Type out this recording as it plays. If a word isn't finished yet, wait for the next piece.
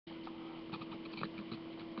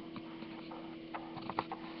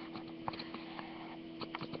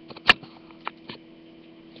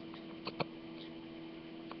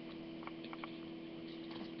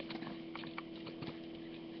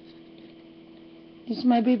He's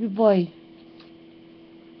my baby boy.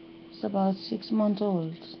 He's about 6 months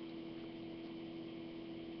old.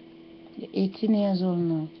 18 years old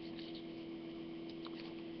now.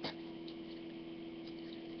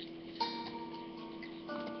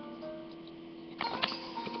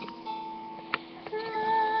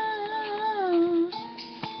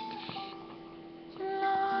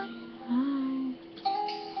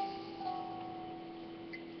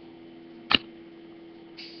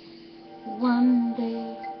 One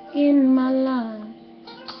day in my life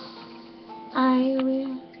I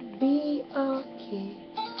will be okay.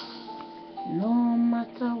 No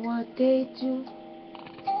matter what they do,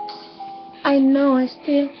 I know I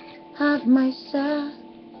still have myself.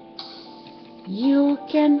 You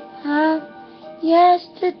can have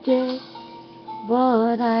yesterday,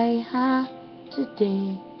 but I have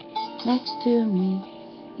today next to me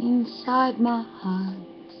inside my heart.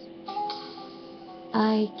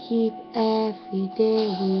 I keep every day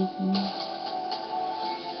with me.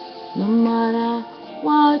 No matter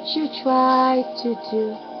what you try to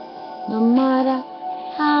do, no matter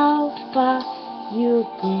how far you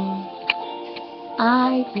go,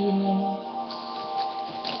 I believe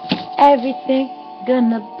everything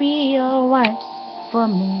gonna be alright for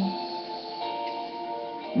me.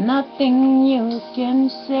 Nothing you can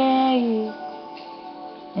say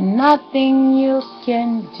and nothing you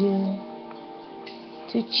can do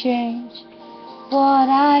to change what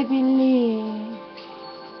I believe.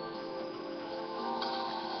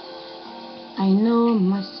 I know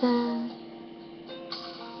myself,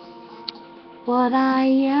 what I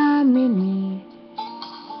am in me,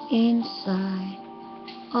 inside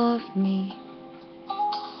of me.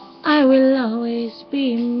 I will always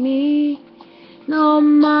be me, no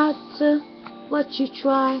matter what you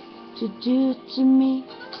try to do to me.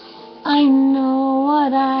 I know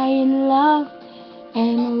what I love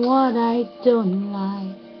and what I don't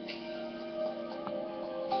like.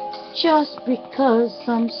 Just because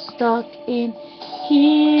I'm stuck in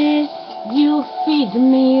here, you feed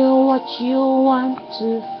me what you want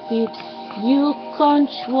to feed. You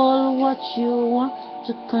control what you want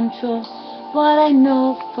to control. But I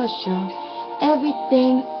know for sure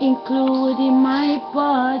everything, including my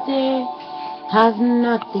body, has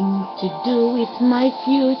nothing to do with my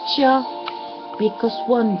future. Because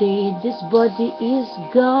one day this body is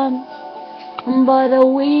gone, but the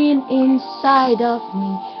wind inside of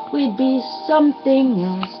me will be something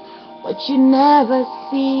else, what you never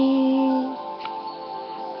see.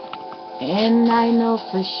 And I know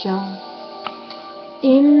for sure,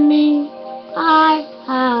 in me I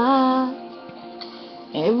have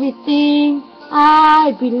everything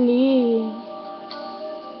I believe.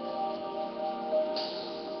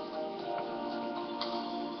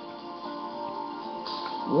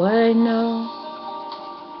 I know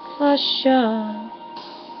for sure,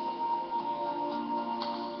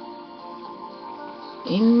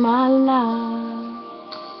 in my life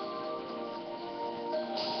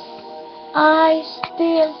I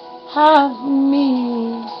still have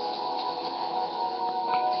me.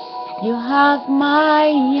 You have my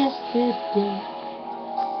yesterday,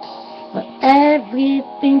 but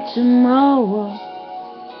everything tomorrow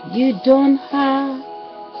you don't have.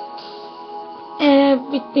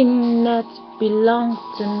 Everything that belongs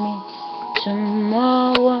to me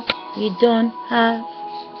tomorrow you don't have.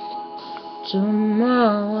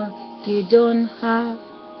 Tomorrow you don't have.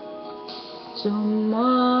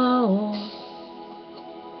 Tomorrow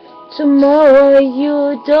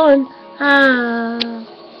you don't have.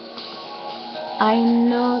 I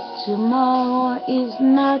know tomorrow is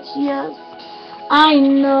not yours. I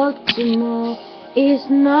know tomorrow is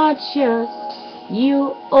not yours.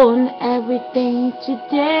 You own everything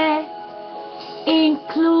today,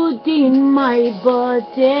 including my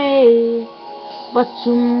body. But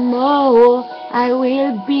tomorrow I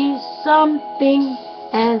will be something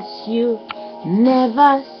else you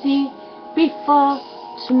never see before.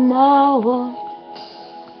 Tomorrow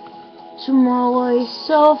is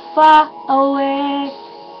so far away.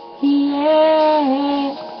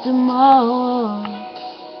 Yeah, tomorrow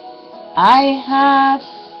I have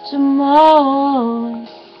tomorrow.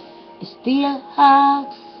 I still have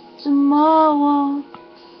tomorrow.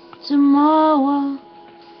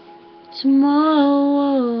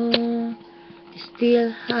 I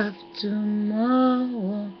still have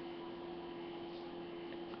tomorrow.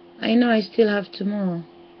 I know I still have tomorrow.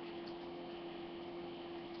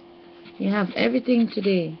 You have everything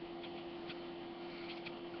today.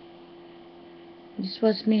 This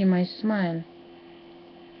was me, my smile.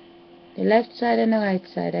 The left side and the right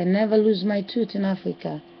side. I never lose my tooth in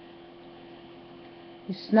Africa.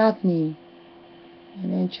 It's not me.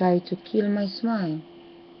 and then try to kill my smile.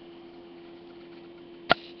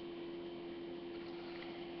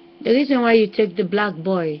 The reason why you take the black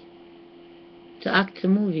boy to act the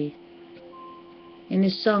movie in the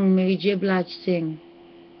song Mary J. Blige sing,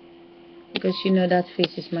 because you know that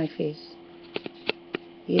face is my face.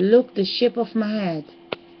 You look the shape of my head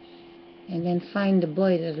and then find the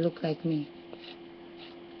boy that look like me.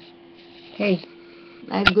 Hey,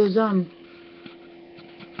 life goes on.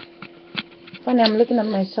 Funny, I'm looking at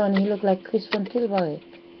my son, he look like Chris von Tilburg.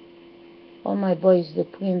 All my boys, they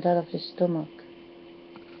print out of his stomach.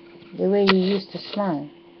 The way he used to smile.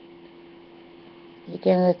 You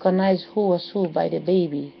can recognize who was who by the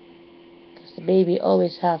baby, because the baby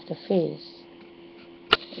always have the face.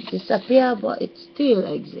 It disappears, but it still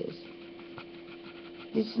exists.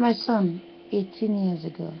 This is my son, 18 years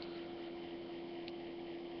ago.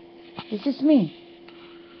 This is me,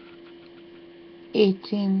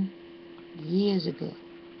 18 years ago.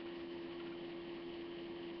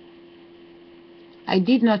 I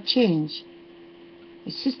did not change.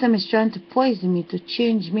 The system is trying to poison me to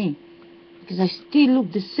change me, because I still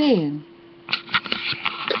look the same.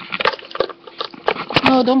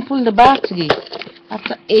 No, don't pull the battery.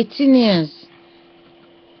 After 18 years,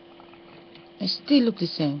 I still look the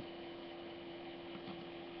same.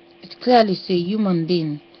 It clearly says human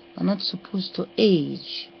beings are not supposed to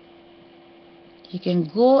age. You can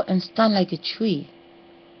go and stand like a tree.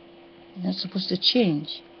 You're not supposed to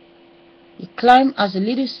change. You climb as a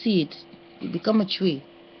little seed, you become a tree.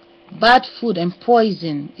 Bad food and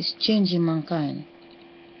poison is changing mankind.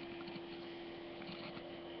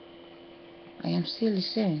 I am still the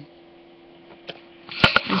same.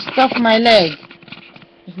 You stuff my leg.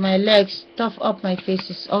 If my leg stuff up my face,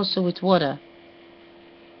 it's also with water.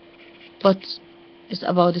 But it's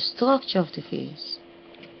about the structure of the face.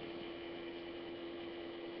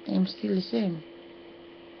 I am still the same.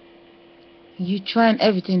 You trying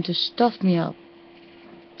everything to stuff me up,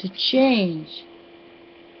 to change.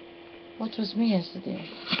 What was me yesterday?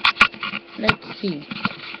 Let's see.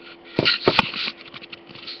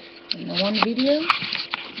 In the one video,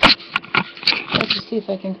 let's see if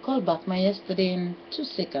I can call back my yesterday in 2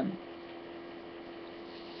 seconds.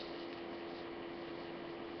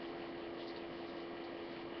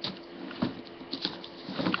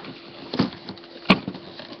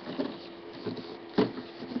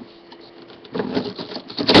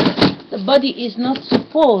 The body is not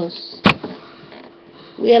supposed.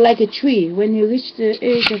 We are like a tree. When you reach the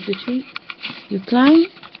age of the tree, you climb,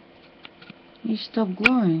 you stop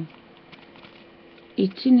growing.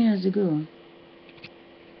 18 years ago,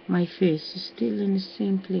 my face is still in the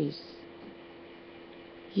same place.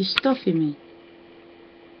 You're stuffing me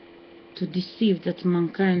to deceive that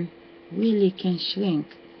mankind really can shrink.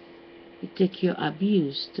 You take your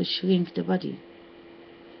abuse to shrink the body.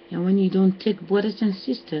 And when you don't take brothers and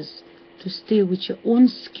sisters to stay with your own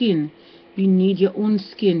skin, you need your own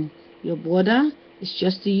skin. Your brother is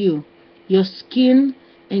just you. Your skin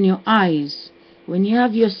and your eyes. When you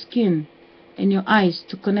have your skin and your eyes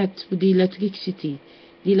to connect with the electricity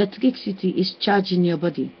is charging your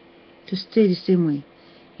body to stay the same way.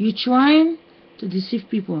 You trying to deceive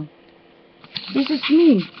people. This is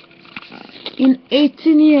me. In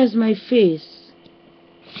 18 years, my face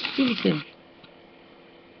still the same.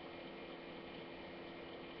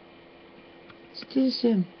 Still the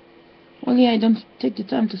same. Only I don't take the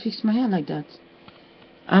time to fix my hair like that.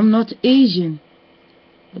 I'm not Asian,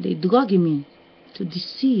 but they drugging me to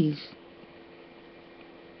deceive.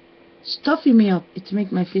 Stuffing me up, it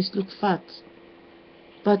make my face look fat.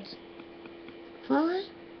 But why?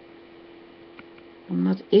 I'm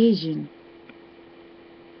not Asian.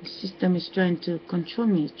 The system is trying to control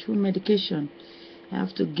me through medication. I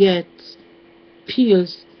have to get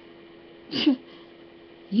pills.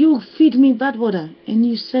 You feed me bad water and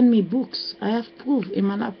you send me books. I have proof in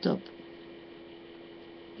my laptop.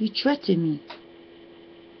 You threaten me.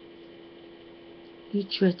 You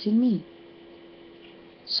threaten me.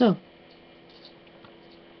 So,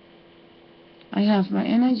 I have my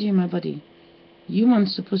energy in my body.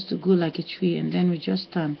 Humans supposed to go like a tree and then we just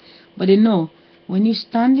stand. But they know, when you're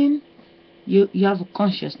standing, you have a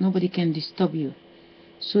conscience. Nobody can disturb you.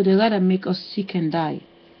 So they rather make us sick and die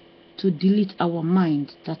to delete our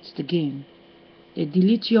mind. That's the game. They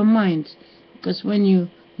delete your mind because when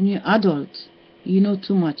you're adult, you know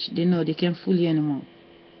too much. They know they can't fool you anymore.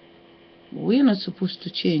 But we're not supposed to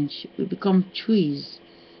change. We become trees.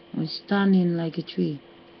 We're standing like a tree.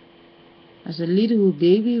 As a little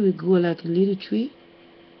baby, we grow like a little tree.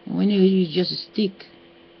 And when you're just a stick,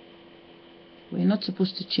 we're not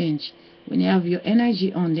supposed to change. When you have your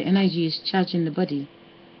energy on, the energy is charging the body.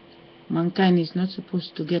 Mankind is not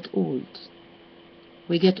supposed to get old.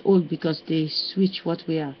 We get old because they switch what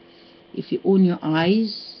we are. If you own your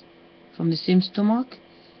eyes from the same stomach,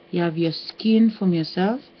 you have your skin from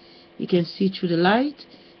yourself, you can see through the light,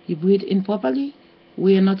 you breathe in properly,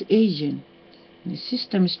 we are not aging. The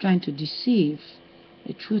system is trying to deceive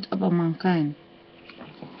the truth about mankind.